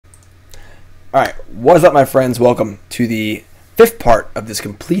Alright, what is up my friends? Welcome to the fifth part of this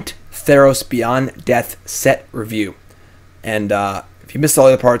complete Theros Beyond Death set review. And if you missed all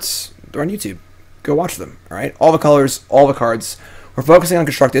the other parts, they're on YouTube. Go watch them, alright? All the colors, all the cards. We're focusing on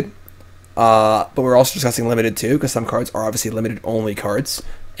constructed, but we're also discussing limited too, because some cards are obviously limited only cards.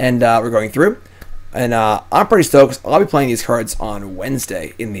 And we're going through. And I'm pretty stoked. I'll be playing these cards on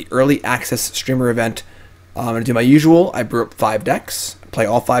Wednesday in the early access streamer event. I'm going to do my usual. I brew up 5 decks. Play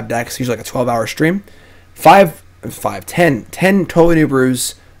all 5 decks, usually like a 12-hour stream. 10 totally new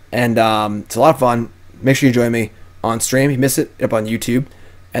brews, and it's a lot of fun. Make sure you join me on stream. If you miss it, up on YouTube.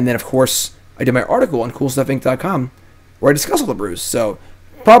 And then, of course, I did my article on CoolStuffInc.com where I discuss all the brews. So,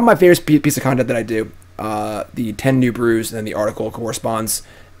 probably my favorite piece of content that I do. The 10 new brews, and then the article corresponds.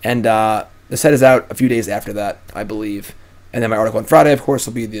 And the set is out a few days after that, I believe. And then my article on Friday, of course,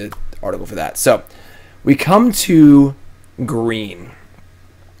 will be the article for that. So, we come to green.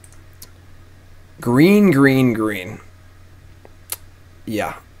 Green.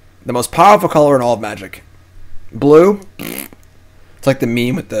 Yeah. The most powerful color in all of Magic. Blue. It's like the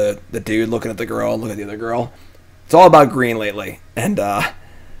meme with the dude looking at the girl, looking at the other girl. It's all about green lately. And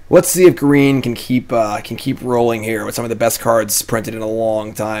let's see if green can keep rolling here with some of the best cards printed in a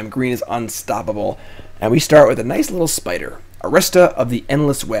long time. Green is unstoppable. And we start with a nice little spider. Arista of the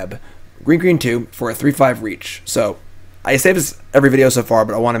Endless Web. Green 2 for a 3/5 reach. So I say this every video so far,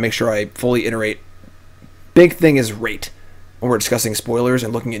 but I want to make sure I fully iterate. Big thing is rate. When we're discussing spoilers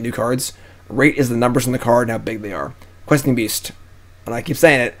and looking at new cards, rate is the numbers on the card and how big they are. Questing Beast. And I keep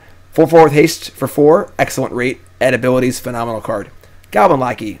saying it. 4/4 with haste for 4. Excellent rate. Add abilities. Phenomenal card. Goblin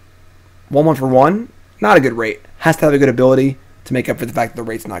Lackey. 1/1 for 1. Not a good rate. Has to have a good ability to make up for the fact that the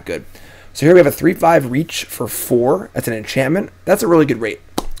rate's not good. So here we have a 3/5 reach for 4. That's an enchantment. That's a really good rate.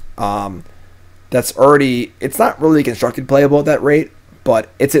 That's already, it's not really constructed playable at that rate, but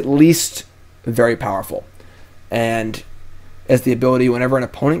it's at least very powerful. And as the ability, whenever an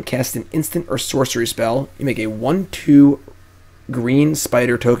opponent casts an instant or sorcery spell, you make a 1/2 green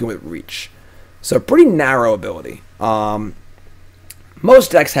spider token with reach. So pretty narrow ability.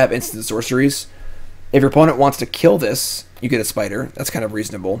 Most decks have instant sorceries. If your opponent wants to kill this, you get a spider. That's kind of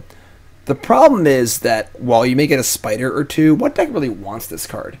reasonable. The problem is that while you may get a spider or two, what deck really wants this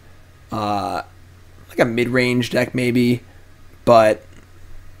card? Like a mid-range deck maybe, but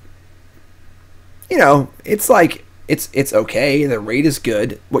you know, it's like it's okay. The rate is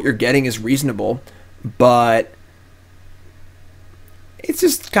good. What you're getting is reasonable, but it's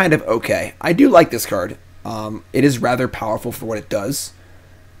just kind of okay. I do like this card. It is rather powerful for what it does.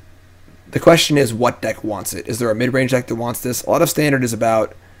 The question is, what deck wants it? Is there a mid-range deck that wants this? A lot of standard is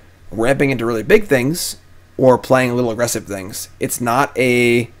about ramping into really big things or playing little aggressive things. It's not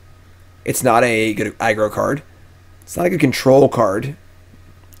a good aggro card. It's not a good control card.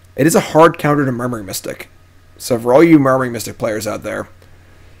 It is a hard counter to Murmuring Mystic. So for all you Murmuring Mystic players out there,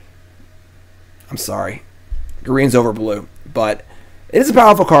 I'm sorry. Green's over blue. But it is a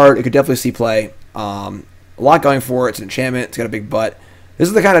powerful card. It could definitely see play. A lot going for it. It's an enchantment. It's got a big butt. This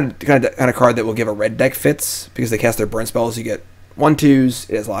is the kind of card that will give a red deck fits because they cast their burn spells. You get 1/2s.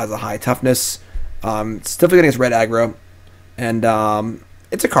 It has a high toughness. It's definitely against red aggro. And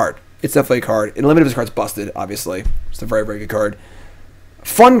it's a card. It's definitely a card. In limited, this card's busted, obviously. It's a very, very good card.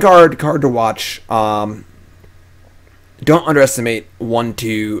 Fun card to watch. Don't underestimate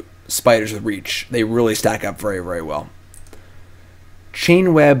 1/2 spiders with reach. They really stack up very, very well.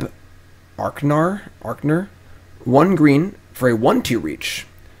 Chainweb Arkner. 1 green for a 1/2 reach.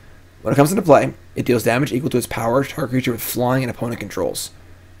 When it comes into play, it deals damage equal to its power to target creature with flying and opponent controls.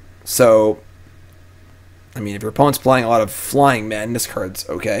 So, I mean, if your opponent's playing a lot of flying men, this card's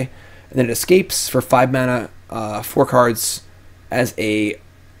okay. And then it escapes for 5 mana, 4 cards as a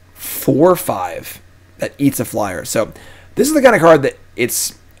 4/5 that eats a flyer. So this is the kind of card that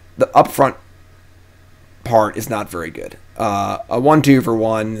it's the upfront part is not very good. A 1/2 for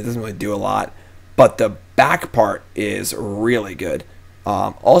 1, it doesn't really do a lot, but the back part is really good.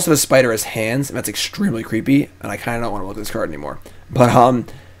 Also, the spider has hands, and that's extremely creepy, and I kind of don't want to look at this card anymore. But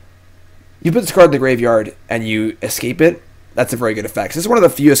you put this card in the graveyard and you escape it. That's a very good effect. This is one of the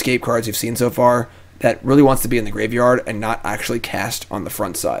few escape cards you've seen so far that really wants to be in the graveyard and not actually cast on the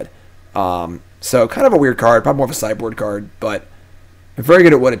front side. So kind of a weird card, probably more of a sideboard card, but very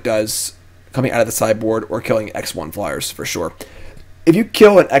good at what it does, coming out of the sideboard or killing X1 flyers for sure. If you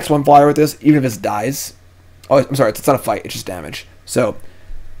kill an X1 flyer with this, even if it dies, oh, I'm sorry, it's not a fight, it's just damage. So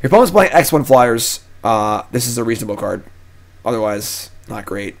if your opponent's playing X1 flyers, this is a reasonable card. Otherwise, not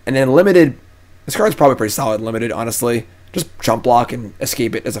great. And then limited, this card's probably pretty solid limited, honestly. Just jump block and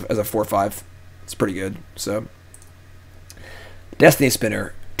escape it as a 4/5. It's pretty good. So, Destiny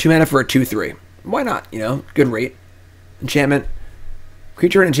Spinner. 2 mana for a 2/3. Why not? You know, good rate. Enchantment.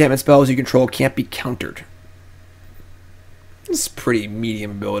 Creature and enchantment spells you control can't be countered. This is pretty medium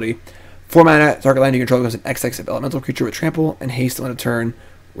ability. 4 mana, target land you control becomes an XX elemental creature with trample and haste on a turn.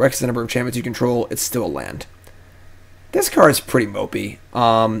 Where X is the number of enchantments you control, it's still a land. This card is pretty mopey.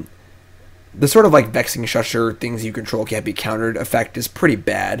 The sort of like Vexing Shusher, things you control can't be countered effect is pretty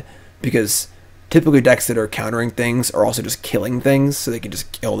bad, because typically decks that are countering things are also just killing things, so they can just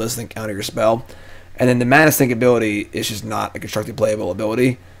kill this and counter your spell. And then the Mana Sink ability is just not a constructed playable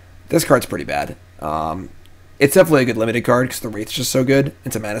ability. This card's pretty bad. It's definitely a good limited card because the rate's just so good.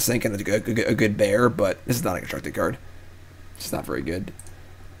 It's a Mana Sink and a good bear, but this is not a constructed card. It's not very good.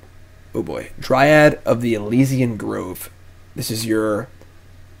 Oh boy. Dryad of the Elysian Grove. This is your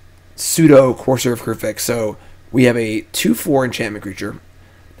pseudo Courser of Krufix. So we have a 2/4 enchantment creature.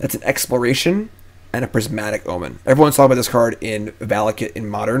 That's an Exploration and a Prismatic Omen. Everyone's talking about this card in Valakut in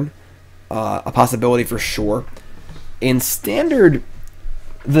Modern. A possibility for sure. In Standard,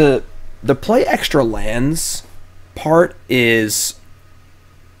 the play extra lands part is,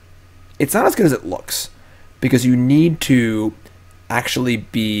 it's not as good as it looks, because you need to actually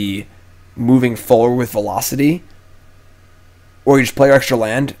be moving forward with velocity, or you just play your extra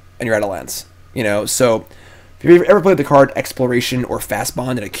land and you're out of lands. You know, so if you've ever played the card Exploration or Fast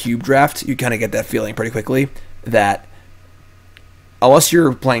Bond in a cube draft, you kind of get that feeling pretty quickly that unless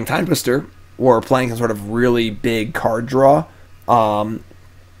you're playing Time Twister or playing some sort of really big card draw, it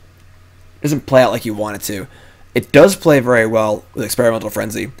doesn't play out like you want it to. It does play very well with Experimental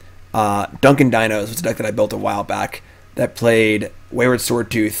Frenzy. Duncan Dinos was a deck that I built a while back that played Wayward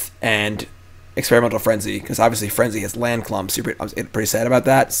Swordtooth and Experimental Frenzy, because obviously Frenzy has land clumps. I was pretty sad about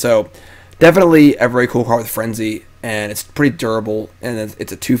that. So definitely a very cool card with Frenzy, and it's pretty durable, and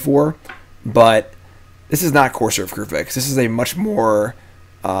it's a 2/4, but this is not Courser of Krufix. This is a much more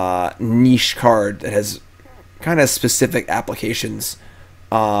niche card that has kind of specific applications.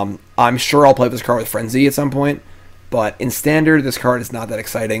 I'm sure I'll play this card with Frenzy at some point, but in Standard, this card is not that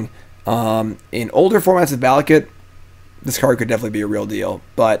exciting. In older formats of Valakut, this card could definitely be a real deal,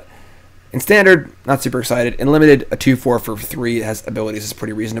 but in Standard, not super excited. In Limited, a 2/4 for 3 that has abilities is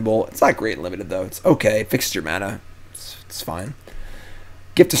pretty reasonable. It's not great in Limited, though. It's okay. It fixes your mana. It's fine.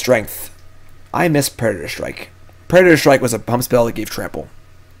 Gift of Strength. I miss Predator Strike. Predator Strike was a pump spell that gave trample.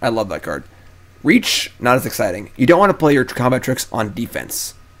 I love that card. Reach, not as exciting. You don't want to play your combat tricks on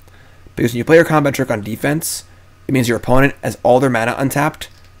defense, because when you play your combat trick on defense, it means your opponent has all their mana untapped,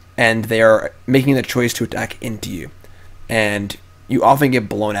 and they are making the choice to attack into you. And you often get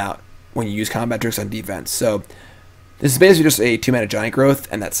blown out when you use combat tricks on defense. So this is basically just a 2-mana Giant Growth,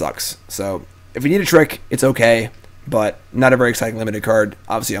 and that sucks. So if you need a trick, it's okay, but not a very exciting limited card.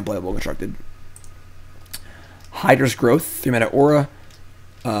 Obviously unplayable constructed. Hydra's Growth, 3-mana Aura.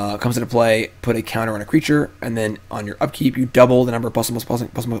 Comes into play, put a counter on a creature, and then on your upkeep, you double the number of plus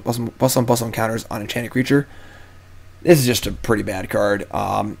one counters on enchanted creature. This is just a pretty bad card.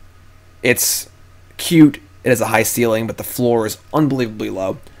 It's cute. It has a high ceiling, but the floor is unbelievably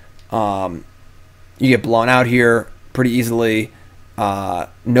low. You get blown out here pretty easily.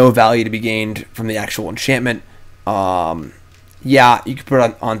 No value to be gained from the actual enchantment. Yeah, you can put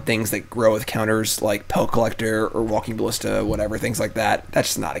it on things that grow with counters like Pelt Collector or Walking Ballista, whatever, things like that. That's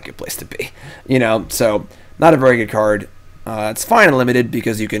just not a good place to be. You know, so not a very good card. It's fine and limited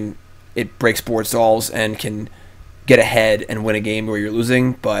because it breaks board stalls and can get ahead and win a game where you're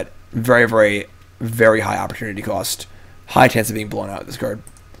losing, but very, very, very high opportunity cost. High chance of being blown out with this card.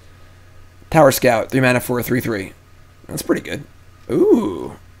 Tower Scout, 3 mana for a 3/3. That's pretty good.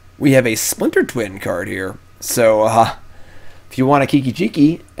 Ooh, we have a Splinter Twin card here. So, if you want a Kiki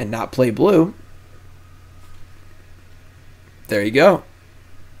Jiki and not play blue, there you go.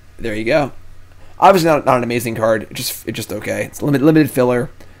 There you go. Obviously not an amazing card. It's just okay. It's limited filler.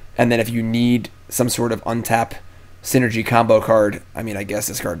 And then if you need some sort of untap synergy combo card, I mean, I guess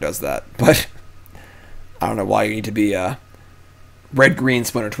this card does that. But I don't know why you need to be red-green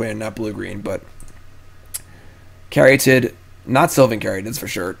Splinter Twin, not blue-green. But Caryatid, not Sylvan Caryatids for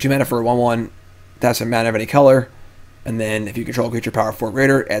sure. 2 mana for a 1/1. That's a mana of any color. And then if you control a creature power 4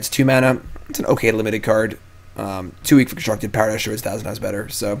 greater, adds 2 mana. It's an okay limited card. 2 weak for constructed. Power Dasher is 1,000 times better.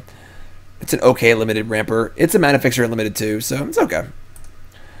 So it's an okay limited ramper. It's a mana fixer and limited too, so it's okay.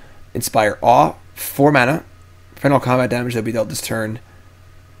 Inspire Awe, 4 mana. Print all combat damage that would be dealt this turn.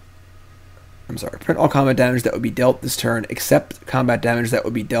 I'm sorry. Print all combat damage that would be dealt this turn, except combat damage that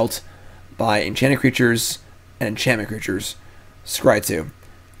would be dealt by enchanted creatures and enchantment creatures. Scry 2.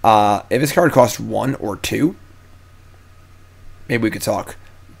 If this card costs 1 or 2, maybe we could talk.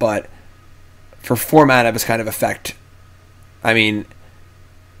 But for 4 mana of this kind of effect, I mean,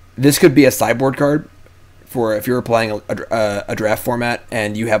 This could be a sideboard card for if you're playing a draft format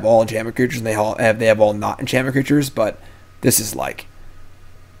and you have all enchantment creatures and they have all not enchantment creatures, but this is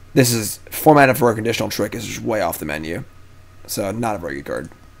formatted for a conditional trick is just way off the menu. So not a very good card.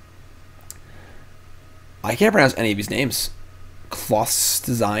 I can't pronounce any of these names. Cloth's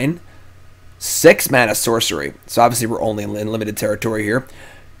Design. 6 mana sorcery. So obviously we're only in limited territory here.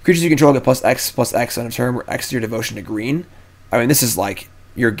 Creatures you control get +X on a turn where X is your devotion to green. I mean, this is like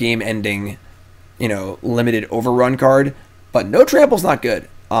your game-ending, limited overrun card. But no trample's not good.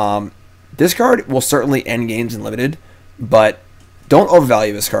 This card will certainly end games in limited, but don't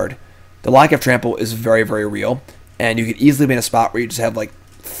overvalue this card. The lack of trample is very, very real, and you could easily be in a spot where you just have like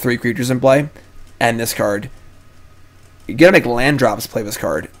 3 creatures in play, and this card, you gotta make land drops play this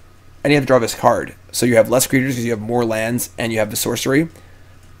card, and you have to draw this card, so you have less creatures because you have more lands and you have the sorcery.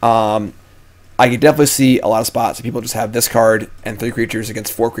 I could definitely see a lot of spots where people just have this card and 3 creatures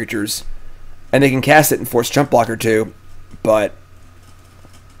against 4 creatures, and they can cast it and force jump blocker too, but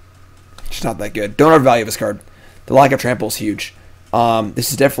it's not that good. Don't overvalue this card. The lack of trample is huge.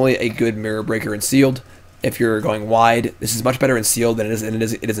 This is definitely a good mirror breaker in sealed. If you're going wide, this is much better in sealed than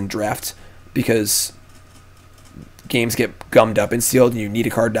it is in draft, because games get gummed up in sealed and you need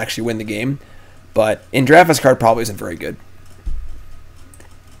a card to actually win the game. But in draft, this card probably isn't very good.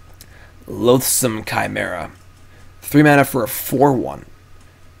 Loathsome Chimera. 3 mana for a 4/1.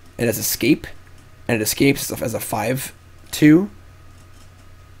 It has escape, and it escapes as a 5/2.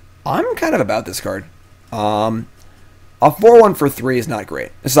 I'm kind of about this card. A 4/1 for 3 is not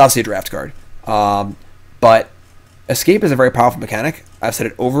great. This is obviously a draft card. But escape is a very powerful mechanic. I've said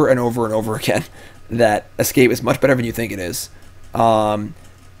it over and over and over again that escape is much better than you think it is. So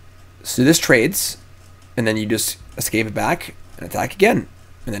this trades, and then you just escape it back and attack again,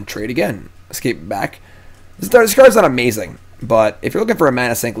 and then trade again, escape it back. This card's not amazing, but if you're looking for a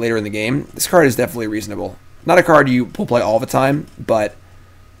mana sink later in the game, this card is definitely reasonable. Not a card you will play all the time, but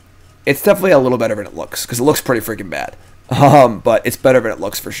it's definitely a little better than it looks, because it looks pretty freaking bad. But it's better than it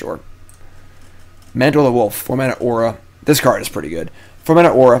looks for sure. Mantle of the Wolf, 4 mana aura. This card is pretty good. 4 mana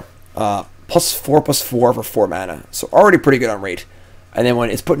aura, +4/+4 for 4 mana. So already pretty good on rate. And then when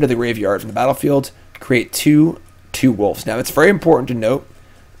it's put into the graveyard from the battlefield, create 2/2 wolves. Now it's very important to note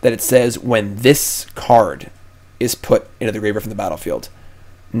that it says when this card is put into the graveyard from the battlefield,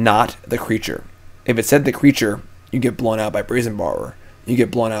 not the creature. If it said the creature, you get blown out by Brazen Borrower. You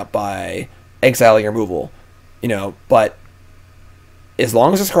get blown out by exiling removal. But as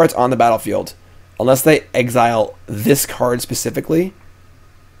long as this card's on the battlefield, unless they exile this card specifically,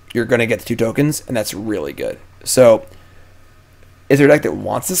 you're going to get the 2 tokens, and that's really good. So, is there a deck that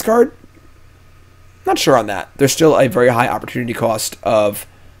wants this card? Not sure on that. There's still a very high opportunity cost of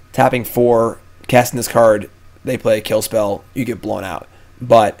tapping 4, casting this card, they play a kill spell, you get blown out.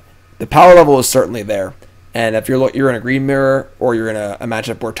 But the power level is certainly there. And if you're in a green mirror, or you're in a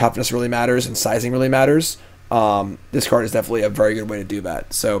matchup where toughness really matters and sizing really matters, this card is definitely a very good way to do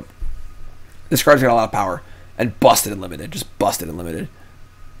that. So this card's got a lot of power, and busted and limited. Just busted and limited.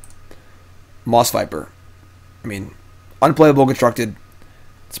 Moss Viper. I mean, unplayable constructed.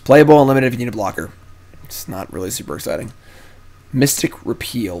 It's playable and limited if you need a blocker. It's not really super exciting. Mystic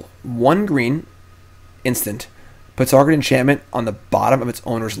Repeal. 1 green, instant. Put target enchantment on the bottom of its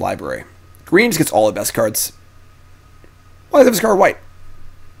owner's library. Green just gets all the best cards. Why is this card white?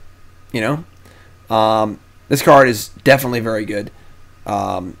 This card is definitely very good.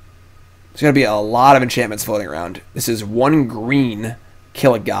 There's going to be a lot of enchantments floating around. This is 1 green,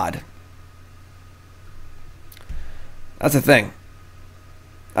 kill a god. That's a thing.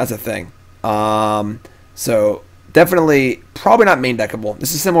 That's a thing. So definitely, probably not main deckable.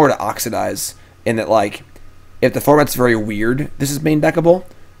 This is similar to Oxidize in that, like, if the format's very weird, this is main deckable,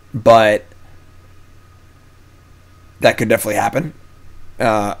 but that could definitely happen.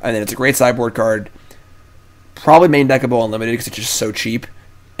 And then it's a great sideboard card. Probably main deckable unlimited because it's just so cheap.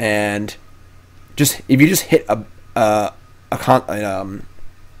 And just if you just hit an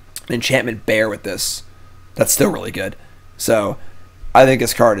enchantment bear with this, that's still really good. So I think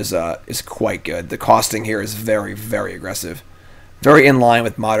this card is quite good. The costing here is very, very aggressive. Very in line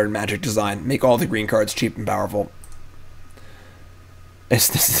with modern Magic design. Make all the green cards cheap and powerful.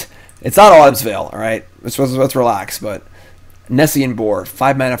 It's not Autumn's Veil, alright? Let's relax, but Nessian Boar,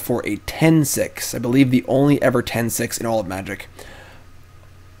 5 mana for a 10/6. I believe the only ever 10/6 in all of Magic.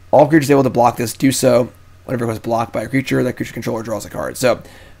 All creatures able to block this do so. Whenever it was blocked by a creature, that creature controller draws a card. So,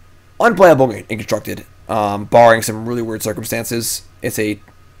 unplayable in constructed, barring some really weird circumstances. It's a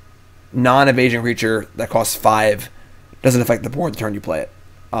non-evasion creature that costs 5. Doesn't affect the board the turn you play it.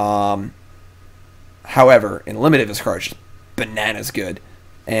 However, in limited, this card is just bananas good.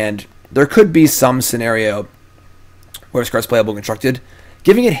 And there could be some scenario where this card's playable constructed.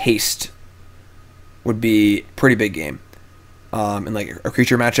 Giving it haste would be a pretty big game in like a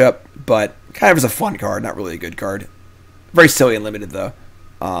creature matchup, but kind of is a fun card, not really a good card. Very silly and limited though.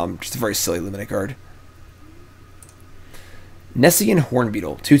 Just a very silly limited card. Nessian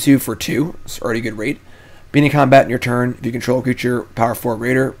Hornbeetle, 2/2 for 2. It's already a good rate. Being in combat in your turn, if you control a creature power 4 or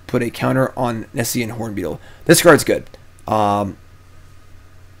greater, put a counter on Nessian Hornbeetle. This card's good. Playing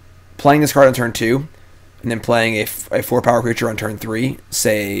this card on turn 2, and then playing a 4 power creature on turn 3,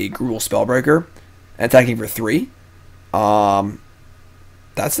 say Gruul Spellbreaker, and attacking for 3,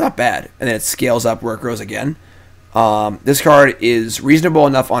 that's not bad. And then it scales up where it grows again. This card is reasonable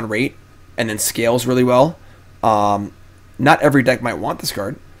enough on rate, and then scales really well. Not every deck might want this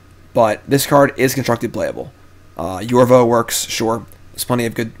card, but this card is constructed playable. Yorvo works, sure. There's plenty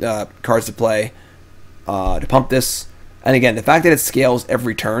of good cards to play to pump this. And again, the fact that it scales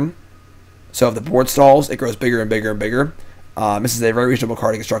every turn, so if the board stalls, it grows bigger and bigger and bigger. This is a very reasonable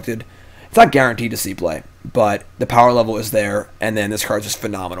card to constructed. It's not guaranteed to see play, but the power level is there, and then this card's just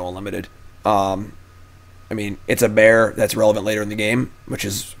phenomenal and limited. I mean, it's a bear that's relevant later in the game, which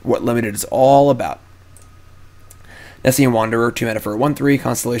is what limited is all about. Nessian Wanderer, 2 mana for a 1/3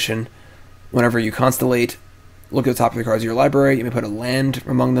 constellation. Whenever you constellate, look at the top 3 cards of your library. You may put a land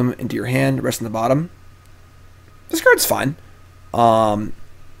among them into your hand, rest on the bottom. This card's fine.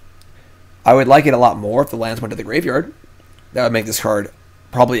 I would like it a lot more if the lands went to the graveyard. That would make this card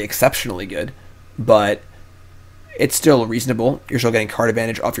probably exceptionally good, but it's still reasonable. You're still getting card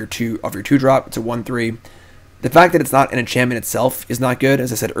advantage off your 2-drop. It's a 1/3. The fact that it's not an enchantment itself is not good.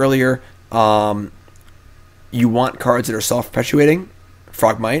 As I said earlier, you want cards that are self-perpetuating.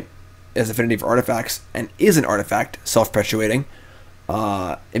 Frogmite is affinity for artifacts and is an artifact, self-perpetuating.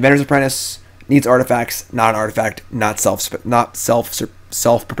 Inventor's Apprentice needs artifacts, not an artifact, not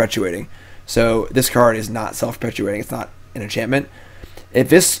self-perpetuating. So this card is not self-perpetuating. It's not an enchantment. If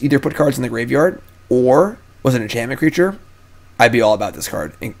this either put cards in the graveyard or was an enchantment creature, I'd be all about this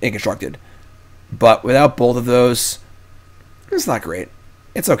card in constructed. But without both of those, it's not great.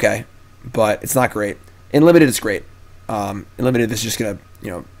 It's okay, but it's not great. In limited, it's great. In limited, this is just gonna,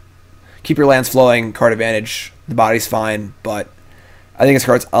 keep your lands flowing, card advantage. The body's fine, but I think this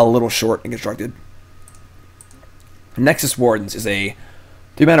card's a little short and constructed. Nexus Wardens is a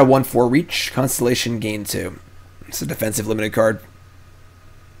 3 mana 1/4 reach, constellation, gain 2. It's a defensive limited card.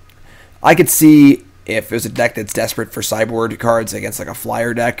 I could see if there's a deck that's desperate for sideboard cards against like a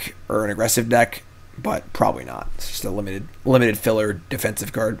flyer deck or an aggressive deck, but probably not. It's just a limited filler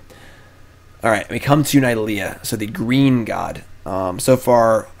defensive card. All right, we come to Nylea, so the green god. So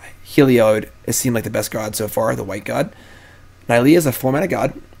far, Heliod has seemed like the best god so far, the white god. Nylea is a 4 mana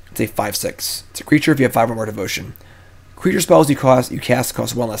god. It's a 5/6. It's a creature if you have 5 or more devotion. Creature spells you cast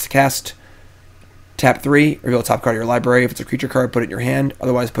cost 1 less to cast. Tap 3, reveal the top card of your library. If it's a creature card, put it in your hand.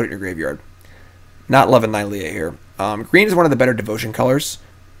 Otherwise, put it in your graveyard. Not loving Nylea here. Green is one of the better devotion colors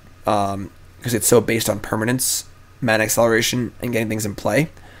because it's so based on permanence, mana acceleration, and getting things in play.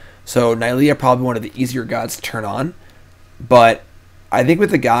 So Nylea probably one of the easier gods to turn on. But I think with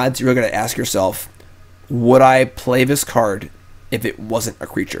the gods, you're going to ask yourself, would I play this card if it wasn't a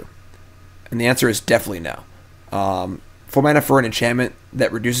creature? And the answer is definitely no. 4 mana for an enchantment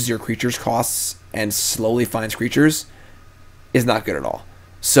that reduces your creature's costs and slowly finds creatures is not good at all.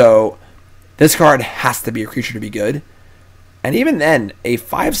 So this card has to be a creature to be good. And even then, a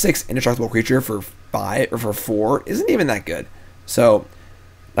 5/6 indestructible creature for 5 or for 4 isn't even that good. So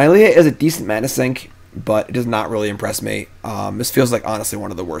Nylea is a decent mana sink, but it does not really impress me. This feels like honestly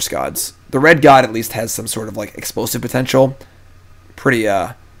one of the worst gods. The red god at least has some sort of like explosive potential. Pretty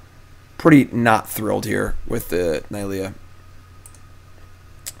not thrilled here with the Nylea.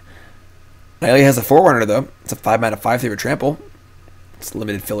 Nylea has a 4/1 though. It's a 5 mana 5/3 trample. It's a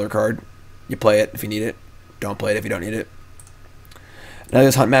limited filler card. You play it if you need it. Don't play it if you don't need it.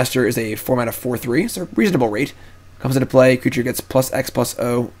 Nylea's Huntmaster is a 4 mana 4/3, so reasonable rate. Comes into play, creature gets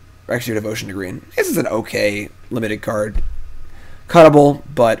 +X+O, extra devotion to green. This is an okay limited card. Cuttable,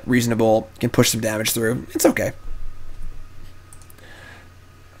 but reasonable. Can push some damage through. It's okay.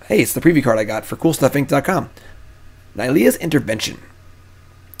 Hey, it's the preview card I got for CoolStuffInc.com. Nylea's Intervention.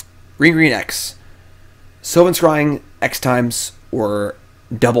 Green X. Sylvan Scrying X times or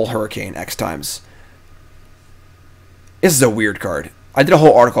double Hurricane X times. This is a weird card. I did a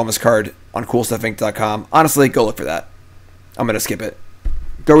whole article on this card on CoolStuffInc.com. Honestly, go look for that. I'm going to skip it.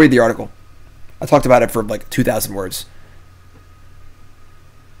 Go read the article. I talked about it for like 2,000 words.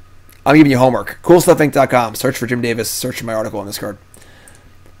 I'm giving you homework. CoolStuffInc.com. Search for Jim Davis. Search for my article on this card.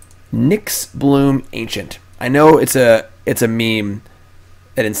 Nyx Bloom Ancient. I know it's a meme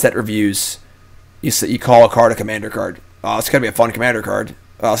and in set reviews, you call a card a commander card. Oh, it's gonna be a fun commander card.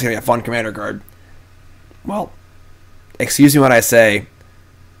 Oh, it's gonna be a fun commander card. Well, excuse me when I say,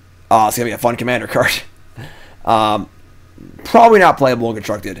 oh, it's gonna be a fun commander card. Probably not playable and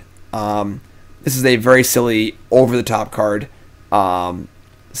constructed. This is a very silly, over-the-top card. 7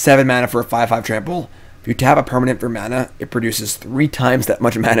 mana for a 5/5 trample. If you tap a permanent for mana, it produces 3 times that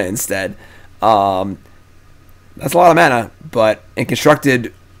much mana instead. That's a lot of mana, but in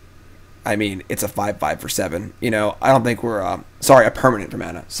constructed, I mean, it's a 5/5 for 7. You know, I don't think we're... sorry, a permanent for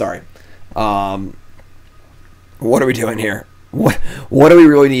mana. Sorry. What are we doing here? What do we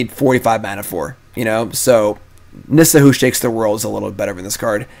really need 45 mana for? You know, so Nissa, who shakes the world, is a little better than this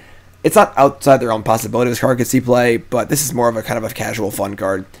card. It's not outside their own possibility this card could see play, but this is more of a kind of a casual fun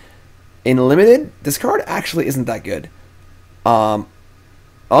card. In Limited, this card actually isn't that good. Also,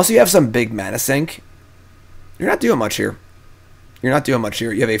 you have some big mana sink. You're not doing much here. You have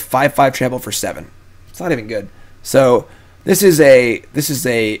a 5/5 trample for 7. It's not even good. So this is a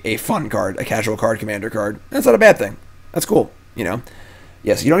fun card, a casual card, commander card. That's not a bad thing. That's cool. You know.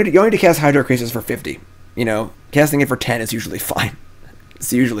 Yes, you don't need to cast Hydro Crisis for 50. You know, casting it for 10 is usually fine.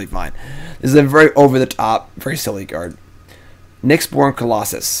 It's usually fine. This is a very over the top, very silly card. Nyxborn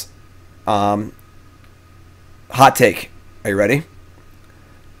Colossus. Hot take. Are you ready?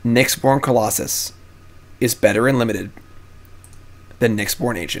 Nyxborn Colossus is better in Limited than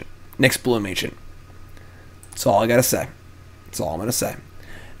Nyxborn Ancient. Nyxbloom Ancient. That's all I gotta say. That's all I'm gonna say.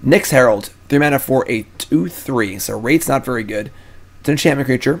 Nyx Herald. 3 mana for a 2/3. So rate's not very good. It's an enchantment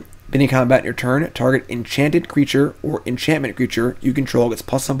creature. Beginning combat in your turn, target enchanted creature or enchantment creature you control gets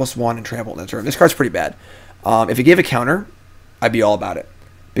 +1/+1 and trample in the turn. This card's pretty bad. If it gave a counter, I'd be all about it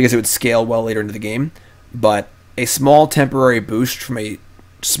because it would scale well later into the game. But a small temporary boost from a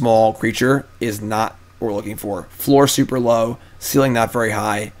small creature is not what we're looking for. Floor super low, ceiling not very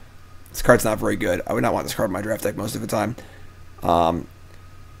high. This card's not very good. I would not want this card in my draft deck most of the time.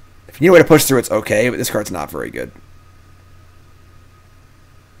 If you need a way to push through, it's okay, but this card's not very good.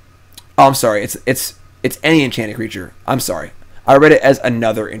 Oh, I'm sorry. It's any enchanted creature. I'm sorry. I read it as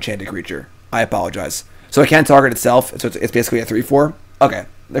another enchanted creature. I apologize. So it can't target itself. So it's basically a 3/4. Okay,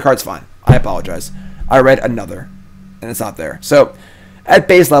 the card's fine. I apologize. I read another, and it's not there. So at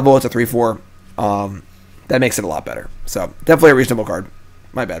base level, it's a 3/4. That makes it a lot better. So definitely a reasonable card.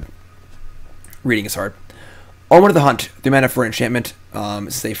 My bad. Reading is hard. Omen of the Hunt. 3 mana for enchantment.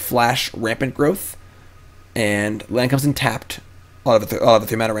 This is a flash rampant growth, and land comes in tapped. A lot of the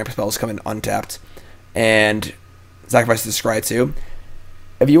 3 mana ramp spells come in untapped. And sacrifice the Scry too.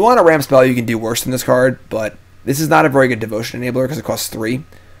 If you want a ramp spell, you can do worse than this card, but this is not a very good devotion enabler because it costs 3.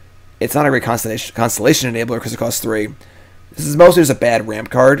 It's not a great constellation enabler because it costs 3. This is mostly just a bad ramp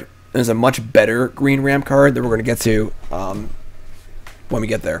card. There's a much better green ramp card that we're going to get to when we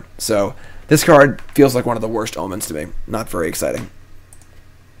get there. So this card feels like one of the worst omens to me. Not very exciting.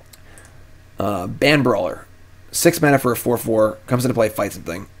 Ban Brawler. 6 mana for a 4/4. Comes into play, fight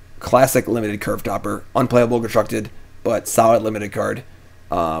something. Classic limited curve topper. Unplayable, constructed, but solid limited card.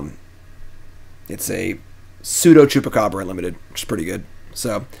 It's a pseudo Chupacabra limited, which is pretty good.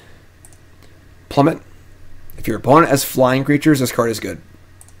 So, Plummet. If your opponent has flying creatures, this card is good.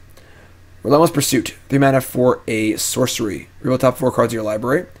 Relentless Pursuit. 3 mana for a sorcery. Reveal top 4 cards of your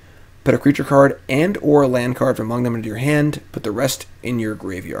library. Put a creature card and or a land card from among them into your hand. Put the rest in your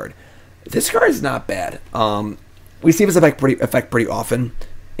graveyard. This card is not bad. We see this effect pretty often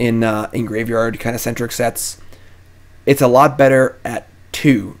in graveyard kind of centric sets. It's a lot better at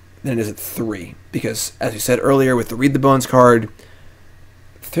 2 than it is at 3 because, as you said earlier, with the Read the Bones card,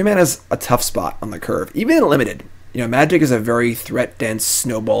 3 mana is a tough spot on the curve, even in Limited. You know, Magic is a very threat dense,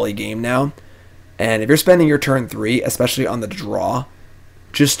 snowbally game now, and if you're spending your turn 3, especially on the draw,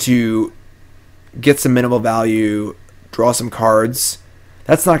 just to get some minimal value, draw some cards,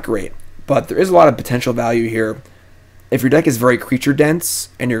 that's not great. But there is a lot of potential value here. If your deck is very creature dense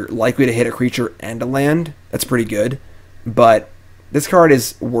and you're likely to hit a creature and a land, that's pretty good. But this card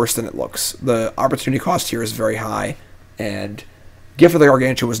is worse than it looks. The opportunity cost here is very high, and Gift of the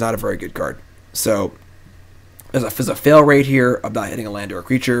Gargantua was not a very good card. So there's a fail rate here of not hitting a land or a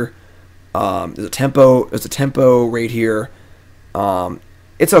creature. There's a tempo rate here.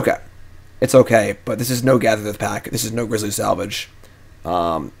 It's okay. It's okay, but this is no Gather the Pack. This is no Grizzly Salvage.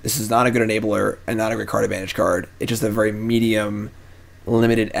 This is not a good enabler and not a great card advantage card. It's just a very medium,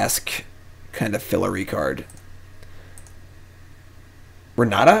 limited-esque kind of fillery card.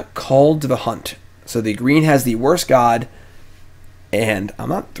 Renata, Called to the Hunt. So the green has the worst god, and I'm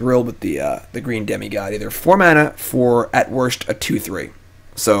not thrilled with the green demigod either. 4 mana for, at worst, a 2/3.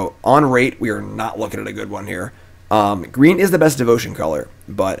 So on rate, we are not looking at a good one here. Green is the best devotion color,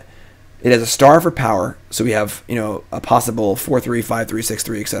 but it has a star for power, so we have, a possible 4/3, 5/3,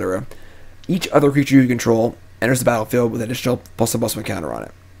 6/3, etc. Each other creature you control enters the battlefield with an additional +1/+1 counter on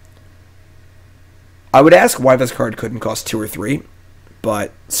it. I would ask why this card couldn't cost 2 or 3,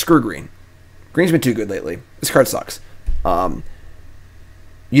 but screw green. Green's been too good lately. This card sucks.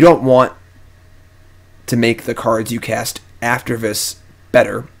 You don't want to make the cards you cast after this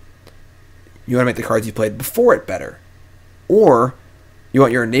better. You want to make the cards you played before it better. Or you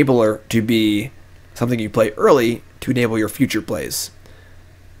want your enabler to be something you play early to enable your future plays.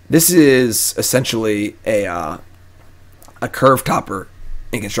 This is essentially a curve topper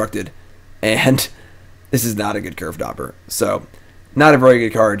in Constructed, and this is not a good curve topper. So, not a very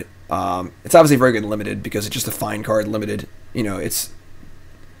good card. It's obviously very good in Limited because it's just a fine card in Limited. It's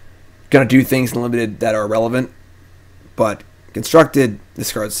going to do things in Limited that are relevant, but Constructed,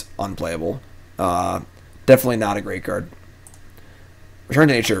 this card's unplayable. Definitely not a great card. Return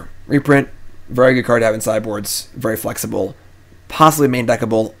to Nature. Reprint. Very good card to have in sideboards. Very flexible. Possibly main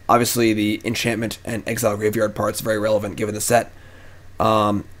deckable. Obviously, the enchantment and exile graveyard part's very relevant given the set.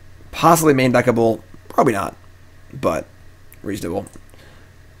 Possibly main deckable. Probably not, but reasonable.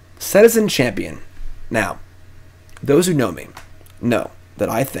 Citizen Champion. Now, those who know me know that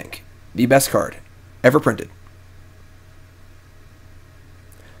I think the best card ever printed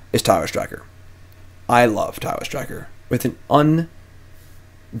is Theros Tracker. I love Theros Tracker with an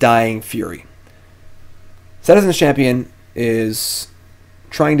undying fury. Citizen Champion is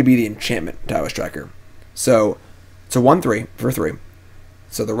trying to be the enchantment Theros Tracker. So it's a 1/3 for 3.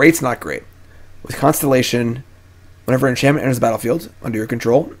 So the rate's not great. With Constellation, whenever an enchantment enters the battlefield under your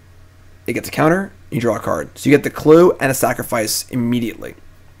control, it gets a counter, you draw a card. So you get the clue and a sacrifice immediately.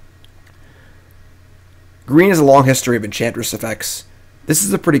 Green has a long history of Enchantress effects. This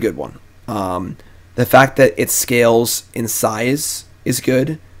is a pretty good one. The fact that it scales in size is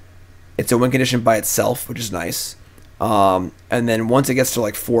good. It's a win condition by itself, which is nice. And then once it gets to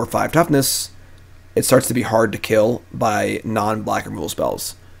like 4 or 5 toughness, it starts to be hard to kill by non-black removal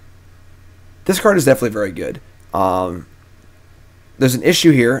spells. This card is definitely very good. There's an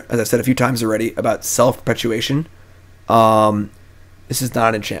issue here, as I've said a few times already, about self-perpetuation. This is not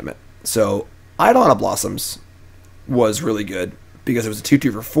an enchantment. So Eidolon of Blossoms was really good because it was a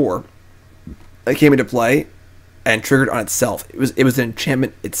 2/2 for 4 that came into play and triggered on itself. It was an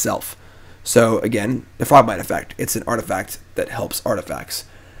enchantment itself. So again, the Frogmite effect. It's an artifact that helps artifacts.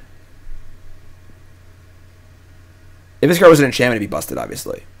 If this card was an enchantment, it'd be busted,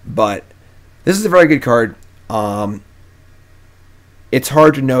 obviously. But this is a very good card. It's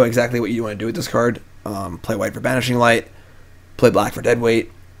hard to know exactly what you want to do with this card. Play white for Banishing Light. Play black for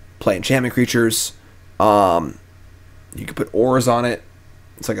Deadweight. Play enchantment creatures. You could put auras on it.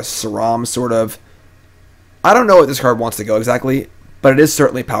 It's like a Saram, sort of. I don't know what this card wants to go exactly, but it is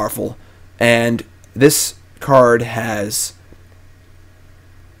certainly powerful. And this card has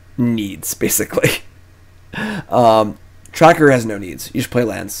needs, basically. Tracker has no needs. You just play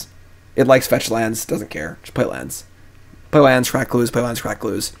lands. It likes fetch lands. Doesn't care. Just play lands. Play lands, crack clues, play lands, crack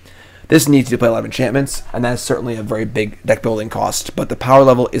clues. This needs you to play a lot of enchantments, and that's certainly a very big deck building cost, but the power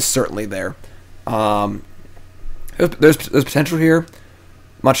level is certainly there. There's potential here.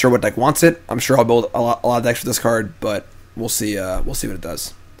 I'm not sure what deck wants it. I'm sure I'll build a lot of decks with this card, but we'll see. We'll see what it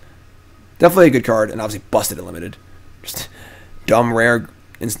does. Definitely a good card, and obviously busted at Limited. Just dumb, rare,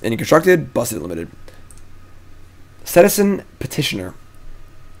 and Constructed, busted at Limited. Citizen Petitioner.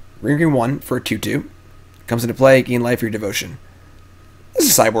 Green 1 for a 2/2. Comes into play, gain life for your devotion. This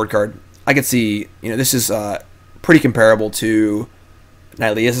is a sideboard card. I could see, this is pretty comparable to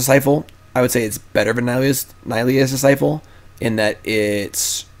Nylea's Disciple. I would say it's better than Nylea's Disciple in that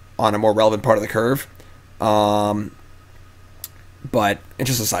it's on a more relevant part of the curve. But it's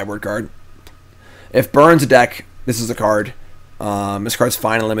just a sideboard card. If Burn's a deck, this is a card. This card's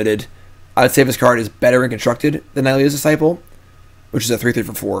fine and limited. I would say this card is better in Constructed than Nylea's Disciple, which is a 3/3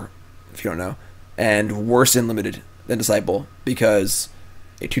 for 4, if you don't know, and worse in Limited than Disciple, because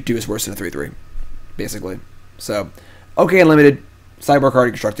a 2/2 is worse than a 3/3, basically. So, okay in Limited, sideboard card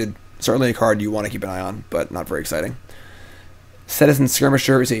in Constructed, certainly a card you want to keep an eye on, but not very exciting. Citizen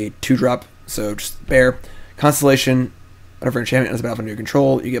Skirmisher is a 2-drop, so just bear. Constellation, whenever enchantment enters the battlefield under your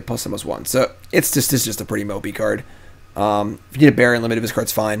control, you get +1/+1. So it's just a pretty mopey card. If you need a bear in Limited, this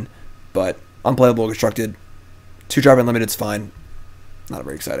card's fine, but unplayable Constructed. 2-drop in Limited is fine. Not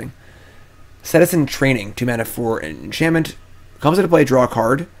very exciting. Citizen Training, 2 mana for an enchantment. Comes into play, draw a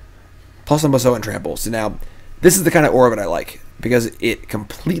card. +1/+0 and trample. So now, this is the kind of orbit I like, because it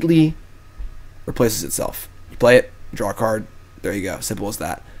completely replaces itself. You play it, draw a card, there you go. Simple as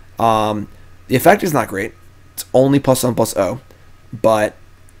that. The effect is not great. It's only +1/+0, but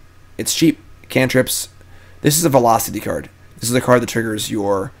it's cheap. Cantrips. This is a velocity card. This is a card that triggers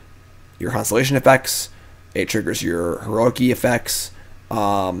your constellation effects. It triggers your heroic effects.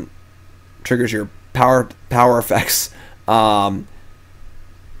 Triggers your power effects. Probably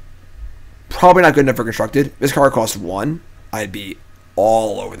not good enough for constructed. This card costs 1. I'd be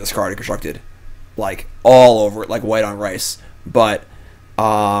all over this card in constructed, like all over it, like white on rice. But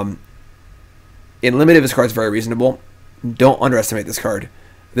in limited, this card's very reasonable. Don't underestimate this card.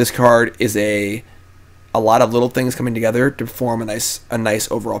 This card is a lot of little things coming together to form a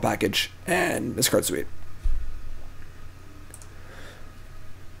nice overall package, and this card's sweet.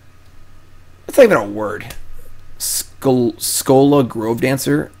 It's not even a word. Skola Grove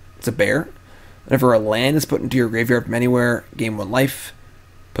Dancer. It's a bear. Whenever a land is put into your graveyard from anywhere, gain 1 life.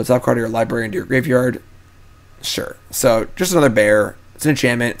 Put top card of your library into your graveyard. Sure. So, just another bear. It's an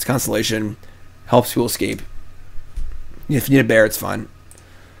enchantment. It's constellation. Helps people escape. If you need a bear, it's fun.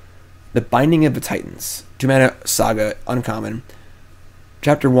 The Binding of the Titans. 2-mana saga, uncommon.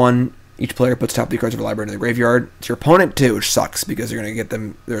 Chapter 1, each player puts top 3 cards of their library into the graveyard. It's your opponent too, which sucks because you're going to get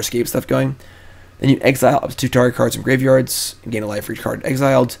their escape stuff going. Then you exile up to 2 target cards from graveyards and gain a life for each card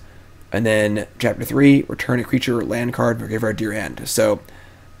exiled. And then Chapter 3, return a creature or land card from your graveyard to your hand. So,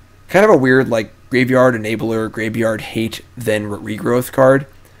 kind of a weird like graveyard enabler, graveyard hate, then regrowth card.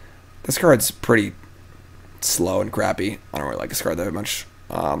 This card's pretty slow and crappy. I don't really like this card that much.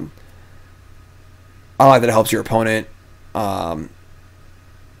 I don't like that it helps your opponent.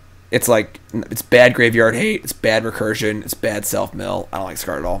 It's like, it's bad graveyard hate, it's bad recursion, it's bad self-mill. I don't like this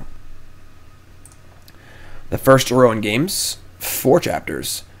card at all. The first row in games, 4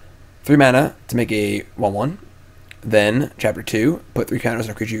 chapters. 3 mana to make a 1/1. Then, Chapter 2, put 3 counters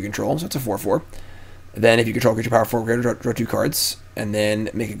on a creature you control, so it's a 4/4. Then, if you control a creature power 4 greater, draw 2 cards, and then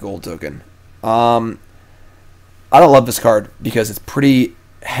make a gold token. I don't love this card because it's pretty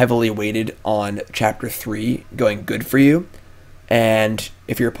heavily weighted on Chapter 3 going good for you. And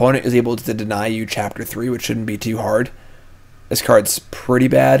if your opponent is able to deny you Chapter 3, which shouldn't be too hard, this card's pretty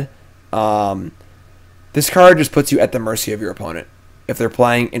bad. This card just puts you at the mercy of your opponent. If they're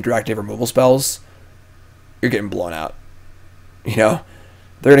playing interactive removal spells, you're getting blown out. You know?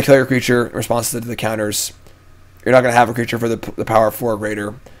 They're going to kill your creature in response to the counters. You're not going to have a creature for the power 4 or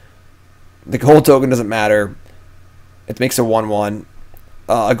greater. The gold token doesn't matter. It makes a 1/1.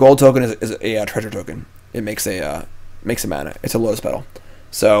 A gold token is a treasure token. It makes a mana. It's a Lotus Petal.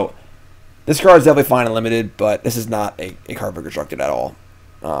 So, this card is definitely fine and limited, but this is not a card for constructed at all.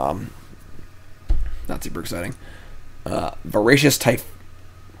 Not super exciting. Voracious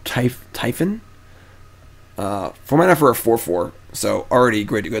Typhon. 4 mana for a 4/4, so already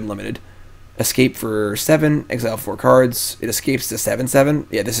great, good, and limited. Escape for 7, exile 4 cards. It escapes to 7/7.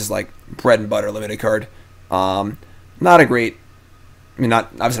 Yeah, this is like bread and butter limited card. Not a great, I mean,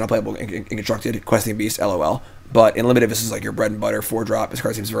 obviously not playable in constructed. Questing Beast, LOL. But in limited, this is like your bread and butter 4-drop. This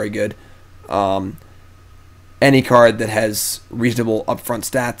card seems very good. Any card that has reasonable upfront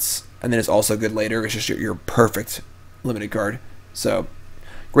stats and then is also good later is just your perfect limited card. So,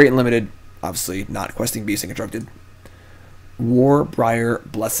 great and limited. Obviously, not Questing Beast and constructed.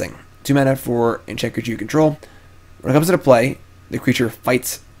 Warbriar Blessing. 2 mana for enchant creature you control. When it comes into play, the creature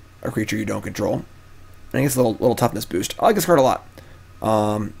fights a creature you don't control. I think it's a little toughness boost. I like this card a lot.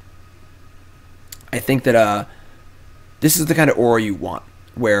 I think that this is the kind of aura you want,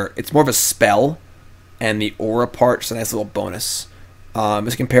 where it's more of a spell, and the aura part is a nice little bonus.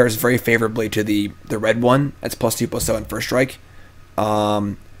 This compares very favorably to the red one. That's +2/+7 first strike.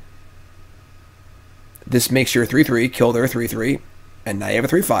 This makes your 3/3 kill their 3/3, and now you have a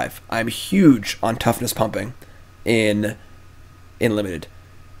 3/5. I'm huge on toughness pumping in limited.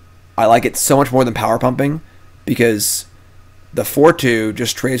 I like it so much more than power pumping because the 4/2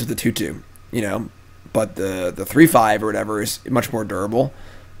 just trades with the 2/2, you know, but the 3/5 or whatever is much more durable.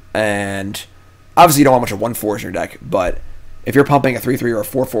 And obviously you don't want much of 1/4 in your deck, but if you're pumping a 3/3 or a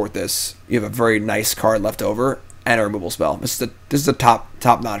 4/4 with this, you have a very nice card left over and a removal spell. This is a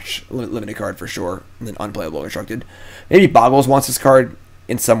top-notch limited card for sure, and then unplayable constructed. Maybe Boggles wants this card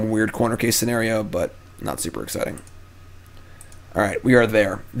in some weird corner case scenario, but not super exciting. Alright, we are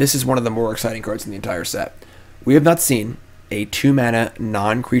there. This is one of the more exciting cards in the entire set. We have not seen a 2-mana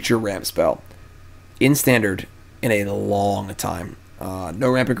non-creature ramp spell in Standard in a long time. No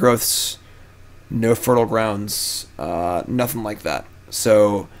Rampant Growths, no Fertile Grounds, nothing like that.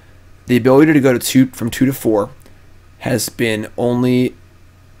 So, the ability to go to from 2 to 4 has been only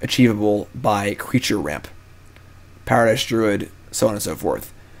achievable by creature ramp. Paradise Druid, so on and so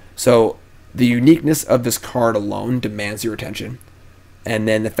forth. So, the uniqueness of this card alone demands your attention. And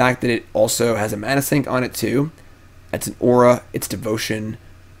then the fact that it also has a mana sink on it too. It's an aura. It's devotion.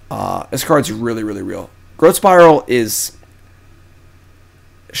 This card's really, really real. Growth Spiral is...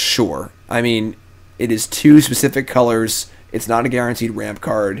 Sure. I mean, it is 2 specific colors. It's not a guaranteed ramp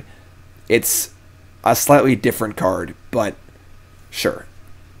card. It's a slightly different card, but sure.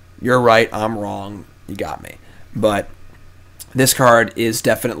 You're right. I'm wrong. You got me. But this card is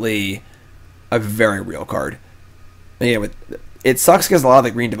definitely a very real card. Yeah, it sucks because a lot of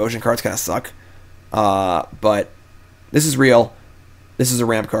the green devotion cards kind of suck. But this is real. This is a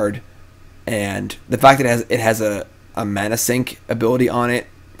ramp card. And the fact that it has a mana sink ability on it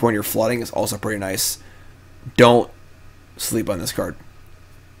for when you're flooding is also pretty nice. Don't sleep on this card.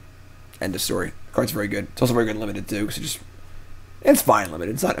 End of story. The card's very good. It's also very good in limited too. So it's fine in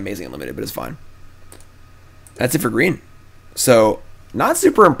limited. It's not amazing in limited, but it's fine. That's it for green. So not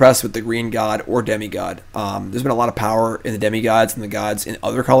super impressed with the green god or demigod. There's been a lot of power in the demigods and the gods in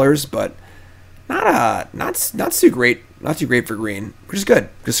other colors, but not too great. Not too great for green, which is good.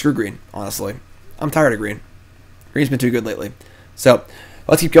 Because screw green, honestly. I'm tired of green. Green's been too good lately. So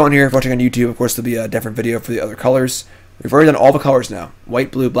let's keep going here. If you're watching on YouTube, of course, there'll be a different video for the other colors. We've already done all the colors now.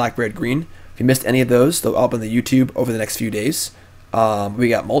 White, blue, black, red, green. If you missed any of those, they'll up on the YouTube over the next few days. We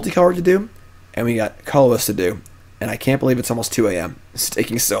got multicolor to do, and we got colorless to do. And I can't believe it's almost 2 a.m. It's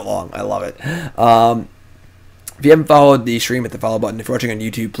taking so long. I love it. If you haven't followed the stream, hit the follow button. If you're watching on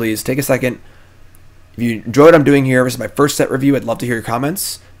YouTube, please take a second. If you enjoy what I'm doing here, this is my first set review. I'd love to hear your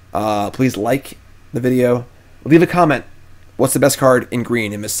comments. Please like the video. Leave a comment. What's the best card in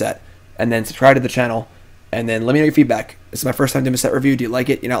green in this set? And then subscribe to the channel. And then let me know your feedback. This is my first time doing a set review. Do you like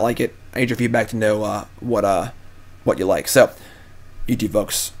it? Do you not like it? I need your feedback to know what you like. So, YouTube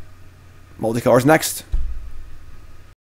folks, multicolors next.